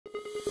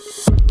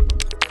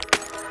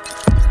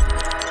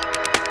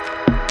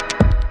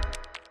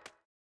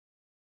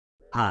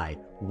Hi,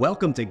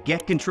 welcome to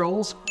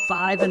GetControl's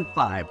 5 and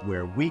 5,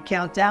 where we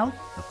count down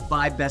the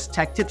 5 best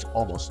tech tips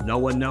almost no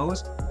one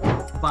knows,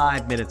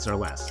 5 minutes or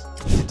less.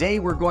 Today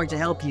we're going to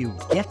help you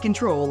get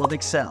control of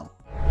Excel.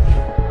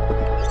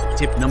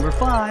 Tip number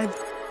 5.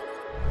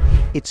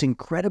 It's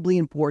incredibly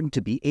important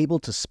to be able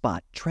to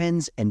spot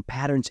trends and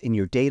patterns in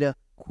your data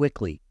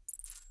quickly.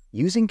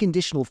 Using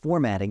conditional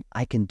formatting,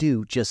 I can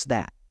do just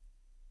that.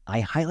 I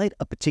highlight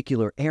a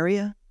particular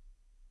area,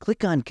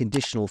 click on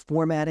conditional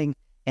formatting,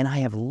 and I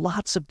have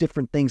lots of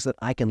different things that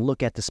I can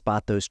look at to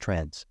spot those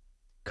trends.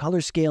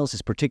 Color scales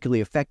is particularly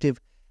effective.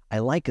 I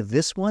like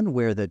this one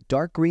where the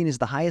dark green is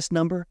the highest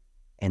number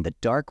and the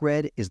dark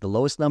red is the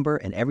lowest number,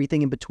 and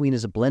everything in between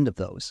is a blend of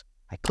those.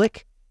 I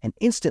click and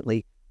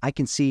instantly I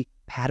can see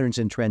patterns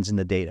and trends in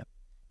the data.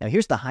 Now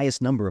here's the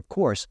highest number, of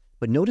course,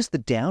 but notice the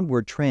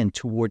downward trend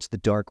towards the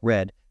dark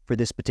red for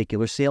this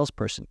particular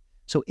salesperson.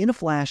 So in a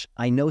flash,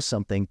 I know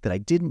something that I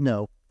didn't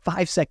know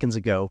 5 seconds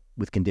ago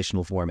with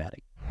conditional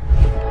formatting.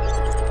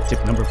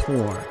 Tip number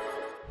 4.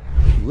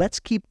 Let's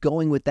keep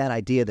going with that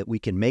idea that we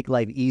can make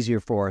life easier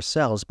for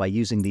ourselves by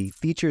using the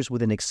features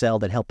within Excel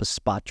that help us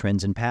spot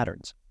trends and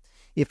patterns.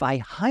 If I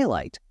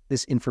highlight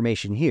this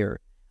information here,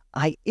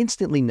 I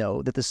instantly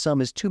know that the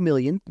sum is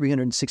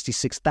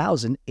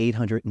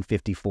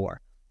 2,366,854.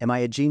 Am I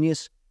a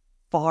genius?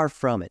 Far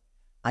from it.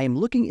 I am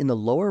looking in the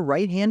lower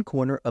right-hand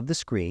corner of the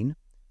screen,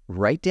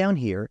 right down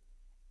here,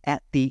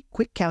 at the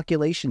quick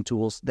calculation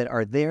tools that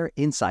are there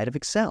inside of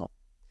Excel.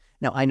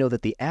 Now, I know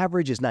that the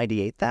average is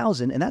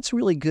 98,000, and that's a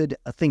really good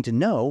thing to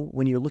know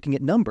when you're looking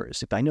at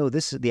numbers. If I know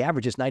the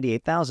average is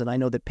 98,000, I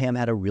know that Pam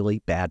had a really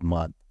bad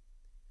month.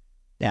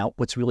 Now,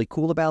 what's really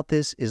cool about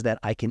this is that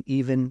I can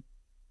even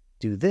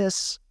do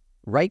this,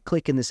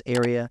 right-click in this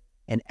area,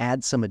 and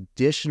add some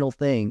additional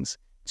things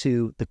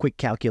to the quick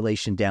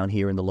calculation down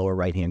here in the lower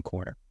right-hand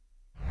corner.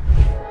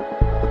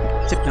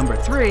 Tip number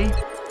 3.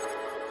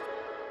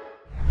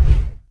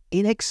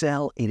 In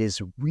Excel, it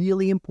is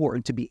really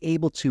important to be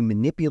able to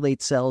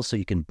manipulate cells so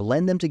you can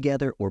blend them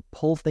together or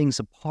pull things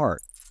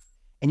apart.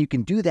 And you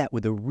can do that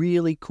with a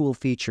really cool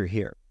feature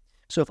here.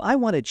 So if I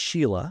wanted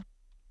Sheila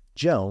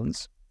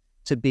Jones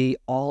to be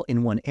all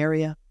in one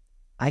area,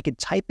 I could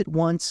type it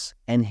once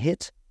and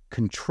hit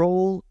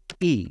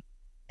Control-E.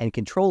 And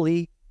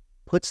Control-E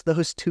puts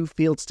those two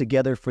fields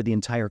together for the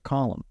entire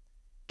column.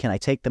 Can I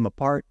take them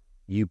apart?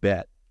 You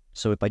bet.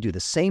 So if I do the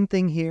same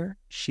thing here,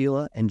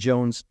 Sheila and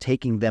Jones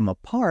taking them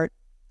apart,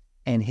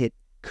 and hit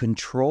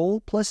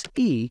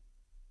Control+E,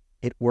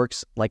 it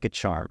works like a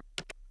charm.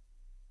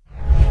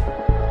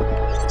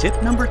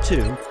 Tip number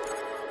 2.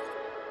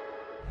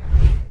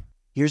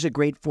 Here's a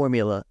great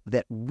formula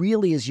that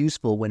really is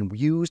useful when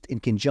used in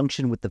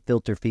conjunction with the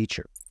filter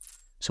feature.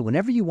 So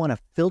whenever you want to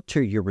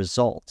filter your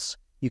results,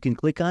 you can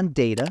click on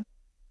Data,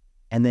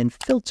 and then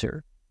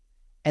Filter,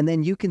 and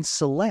then you can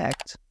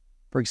select,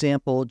 for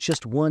example,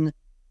 just one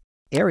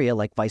area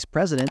like Vice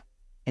President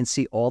and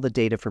see all the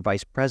data for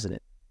Vice President.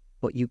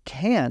 But you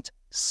can't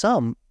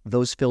sum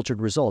those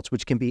filtered results,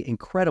 which can be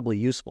incredibly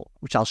useful,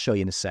 which I'll show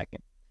you in a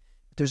second.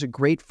 There's a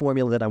great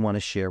formula that I want to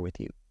share with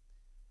you.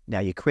 Now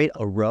you create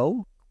a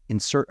row,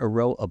 insert a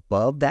row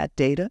above that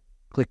data,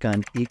 click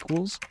on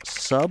equals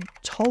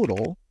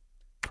subtotal,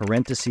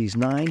 parentheses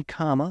 9,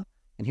 comma,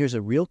 and here's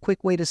a real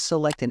quick way to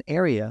select an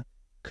area.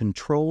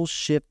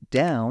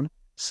 Control-Shift-Down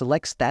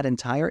selects that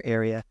entire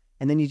area,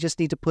 and then you just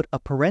need to put a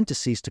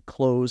parentheses to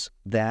close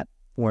that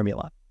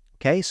formula.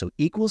 Okay, so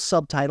equals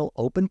subtitle,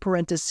 open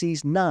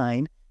parentheses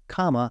 9,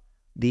 comma,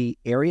 the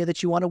area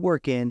that you want to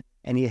work in,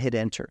 and you hit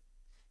enter.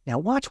 Now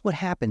watch what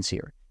happens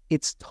here.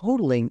 It's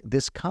totaling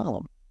this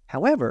column.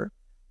 However,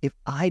 if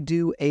I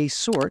do a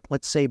sort,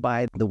 let's say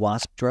by the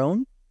WASP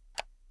drone,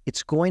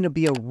 it's going to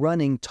be a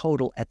running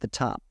total at the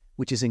top,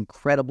 which is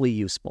incredibly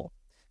useful.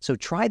 So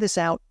try this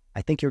out.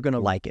 I think you're going to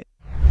like it.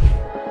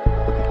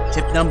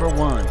 Tip number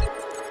 1.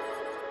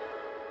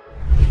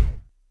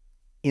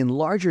 In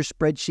larger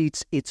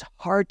spreadsheets, it's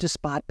hard to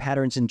spot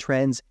patterns and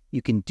trends.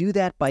 You can do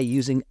that by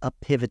using a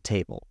pivot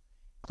table.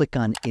 Click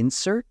on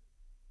Insert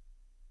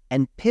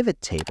and Pivot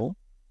Table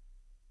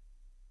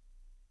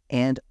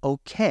and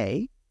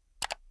OK.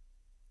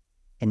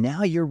 And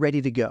now you're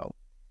ready to go.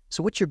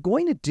 So what you're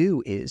going to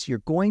do is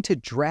you're going to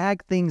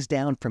drag things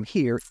down from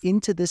here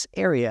into this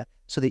area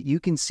so that you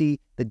can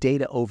see the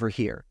data over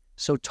here.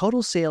 So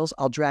total sales,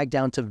 I'll drag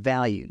down to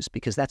values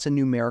because that's a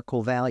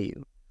numerical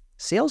value.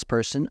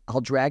 Salesperson, I'll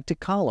drag to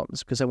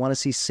columns because I want to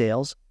see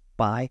sales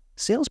by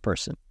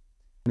salesperson.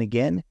 And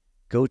again,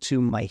 go to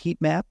my heat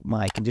map,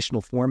 my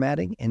conditional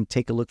formatting, and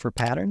take a look for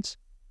patterns.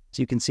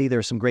 So you can see there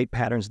are some great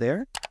patterns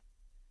there.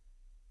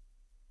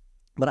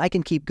 But I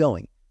can keep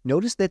going.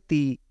 Notice that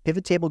the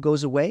pivot table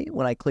goes away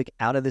when I click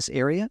out of this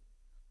area.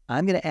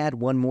 I'm going to add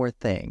one more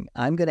thing.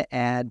 I'm going to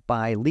add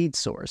by lead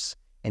source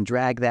and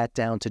drag that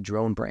down to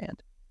drone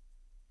brand.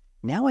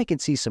 Now I can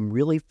see some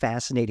really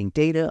fascinating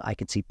data. I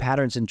can see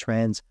patterns and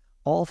trends,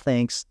 all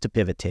thanks to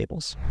pivot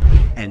tables.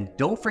 And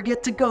don't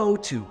forget to go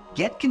to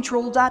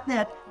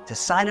getcontrol.net to to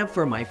sign up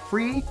for my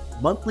free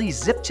monthly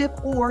zip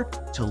tip or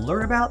to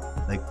learn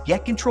about the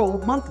Get Control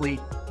monthly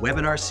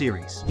webinar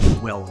series.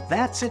 Well,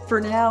 that's it for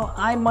now.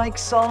 I'm Mike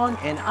Song,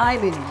 and I'm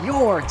in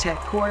your tech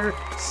corner.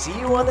 See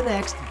you on the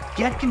next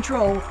Get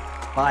Control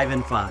 5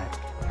 and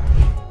 5.